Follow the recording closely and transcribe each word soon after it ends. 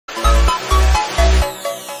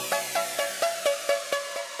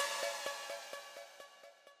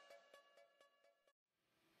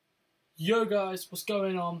Yo guys, what's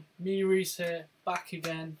going on? Me, Reese here, back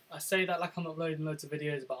again. I say that like I'm uploading loads of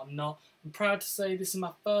videos, but I'm not. I'm proud to say this is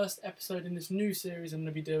my first episode in this new series I'm going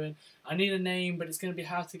to be doing. I need a name, but it's going to be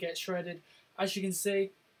how to get shredded. As you can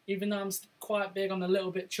see, even though I'm quite big, I'm a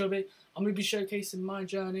little bit chubby. I'm going to be showcasing my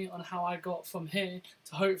journey on how I got from here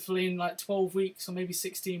to hopefully in like 12 weeks or maybe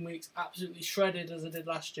 16 weeks absolutely shredded as I did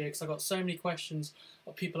last year, because I got so many questions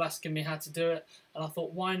of people asking me how to do it, and I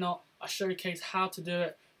thought why not? I showcase how to do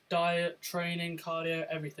it. Diet, training, cardio,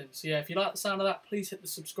 everything. So yeah, if you like the sound of that, please hit the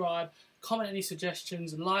subscribe, comment any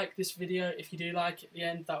suggestions, like this video if you do like it at the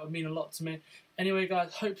end, that would mean a lot to me. Anyway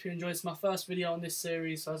guys, hope you enjoyed. It's my first video on this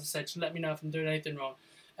series, so as I said, just let me know if I'm doing anything wrong.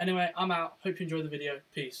 Anyway, I'm out. Hope you enjoyed the video.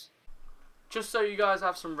 Peace. Just so you guys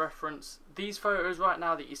have some reference, these photos right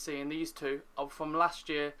now that you see, and these two, are from last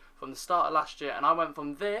year, from the start of last year, and I went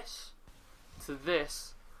from this to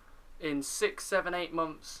this in 6, 7, 8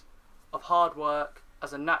 months of hard work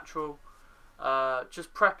as a natural,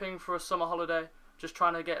 just prepping for a summer holiday, just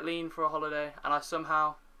trying to get lean for a holiday, and I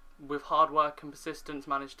somehow, with hard work and persistence,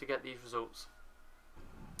 managed to get these results.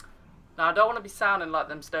 Now I don't want to be sounding like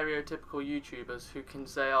them stereotypical YouTubers who can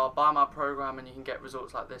say, oh, buy my program and you can get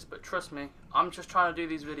results like this, but trust me, I'm just trying to do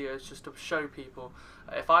these videos just to show people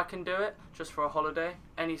if I can do it just for a holiday,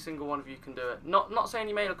 any single one of you can do it. Not saying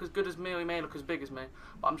you may look as good as me or you may look as big as me,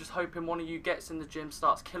 but I'm just hoping one of you gets in the gym,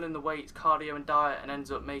 starts killing the weights, cardio and diet, and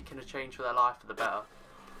ends up making a change for their life for the better.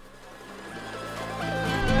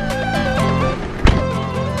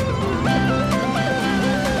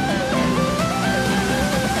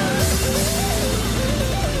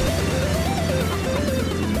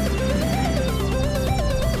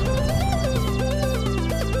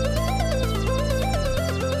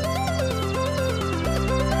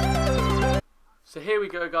 So here we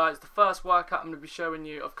go guys, the first workout I'm going to be showing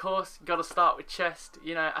you. Of course, you got to start with chest.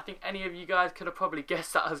 You know, I think any of you guys could have probably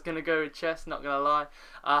guessed that I was going to go with chest, not going to lie.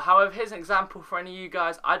 However, here's an example for any of you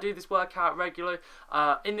guys. I do this workout regularly.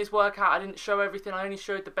 In this workout, I didn't show everything, I only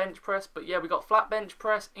showed the bench press. But yeah, we got flat bench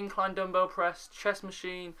press, incline dumbbell press, chest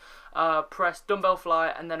machine press, dumbbell fly,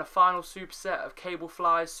 and then a final superset of cable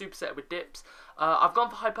flies, superset with dips. I've gone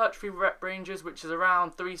for hypertrophy rep ranges, which is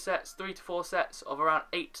around 3 to 4 sets of around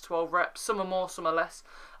 8 to 12 reps. Some are more, some are less.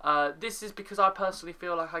 This is because I personally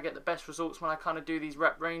feel like I get the best results when I kind of do these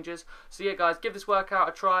rep ranges. So yeah guys, give this workout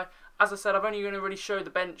a try. As I said, I've only going to really show the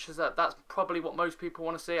bench, as that's probably what most people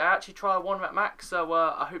want to see. I actually try a 1 rep max, so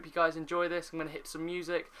I hope you guys enjoy this. I'm going to hit some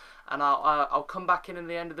music, and I'll come back in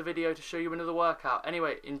the end of the video to show you another workout.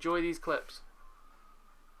 Anyway, enjoy these clips.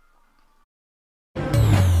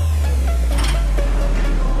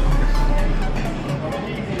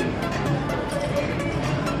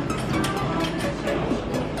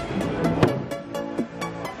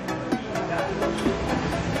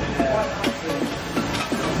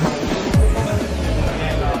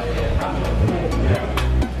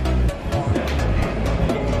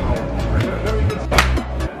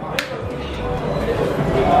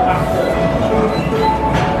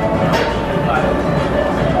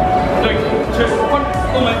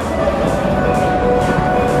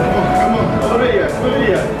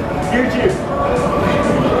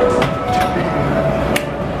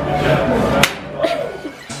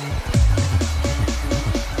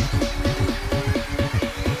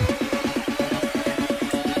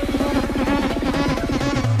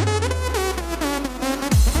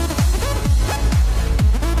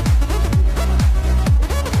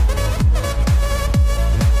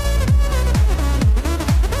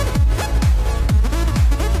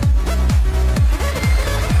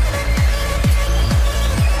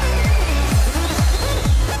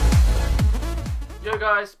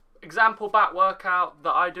 Guys, example back workout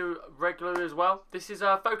that I do regularly as well. This is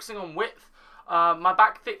focusing on width. My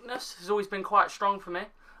back thickness has always been quite strong for me, and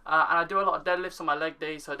I do a lot of deadlifts on my leg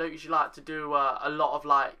days, so I don't usually like to do a lot of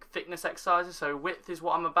like thickness exercises, so width is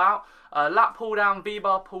what I'm about. Lat pull down,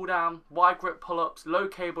 V-bar pull down, wide grip pull-ups, low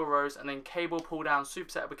cable rows, and then cable pull down,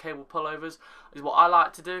 superset with cable pullovers is what I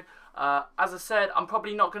like to do. As I said, I'm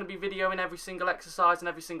probably not going to be videoing every single exercise and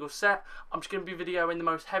every single set. I'm just going to be videoing the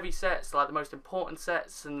most heavy sets, like the most important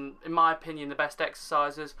sets, and in my opinion the best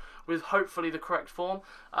exercises, with hopefully the correct form,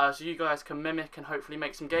 so you guys can mimic and hopefully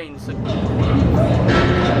make some gains.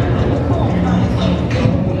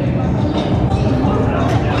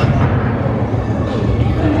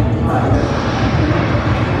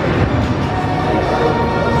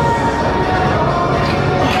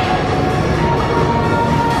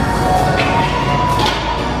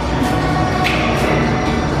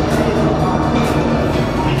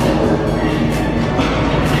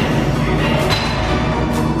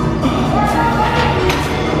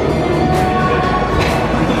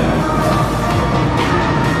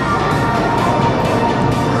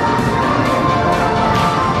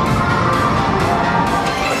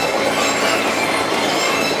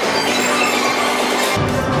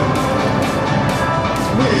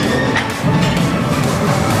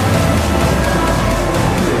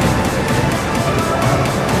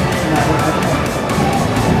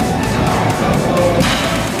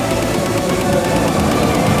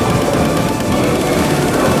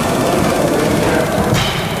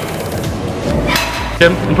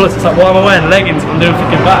 And plus it's like, why am I wearing leggings if I'm doing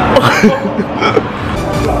fucking back?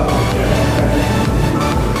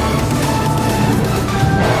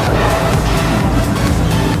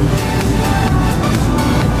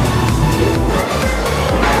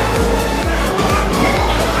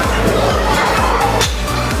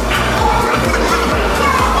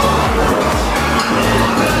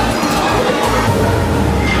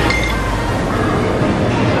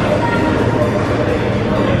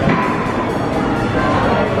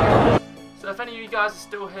 If any of you guys are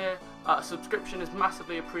still here, a subscription is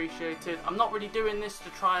massively appreciated. I'm not really doing this to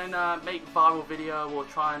try and make a viral video or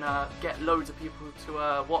try and get loads of people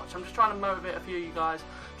to watch. I'm just trying to motivate a few of you guys,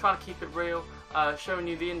 trying to keep it real, showing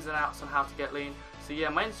you the ins and outs on how to get lean. So yeah,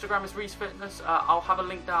 my Instagram is Reese Fitness. I'll have a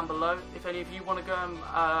link down below. If any of you want to go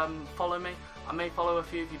and follow me, I may follow a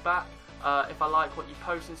few of you back. If I like what you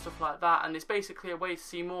post and stuff like that, and it's basically a way to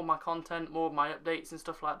see more of my content, more of my updates and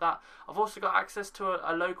stuff like that. I've also got access to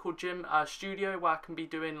a local gym studio where I can be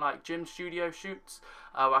doing like gym studio shoots,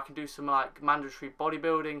 where I can do some like mandatory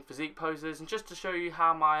bodybuilding, physique poses, and just to show you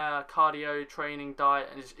how my cardio training diet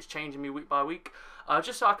is changing me week by week,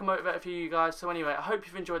 just so I can motivate a few of you guys. So anyway, I hope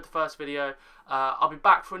you've enjoyed the first video. I'll be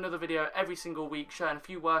back for another video every single week, showing a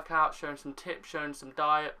few workouts, showing some tips, showing some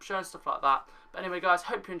diet, showing stuff like that. But anyway guys,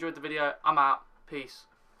 hope you enjoyed the video. I'm out. Peace.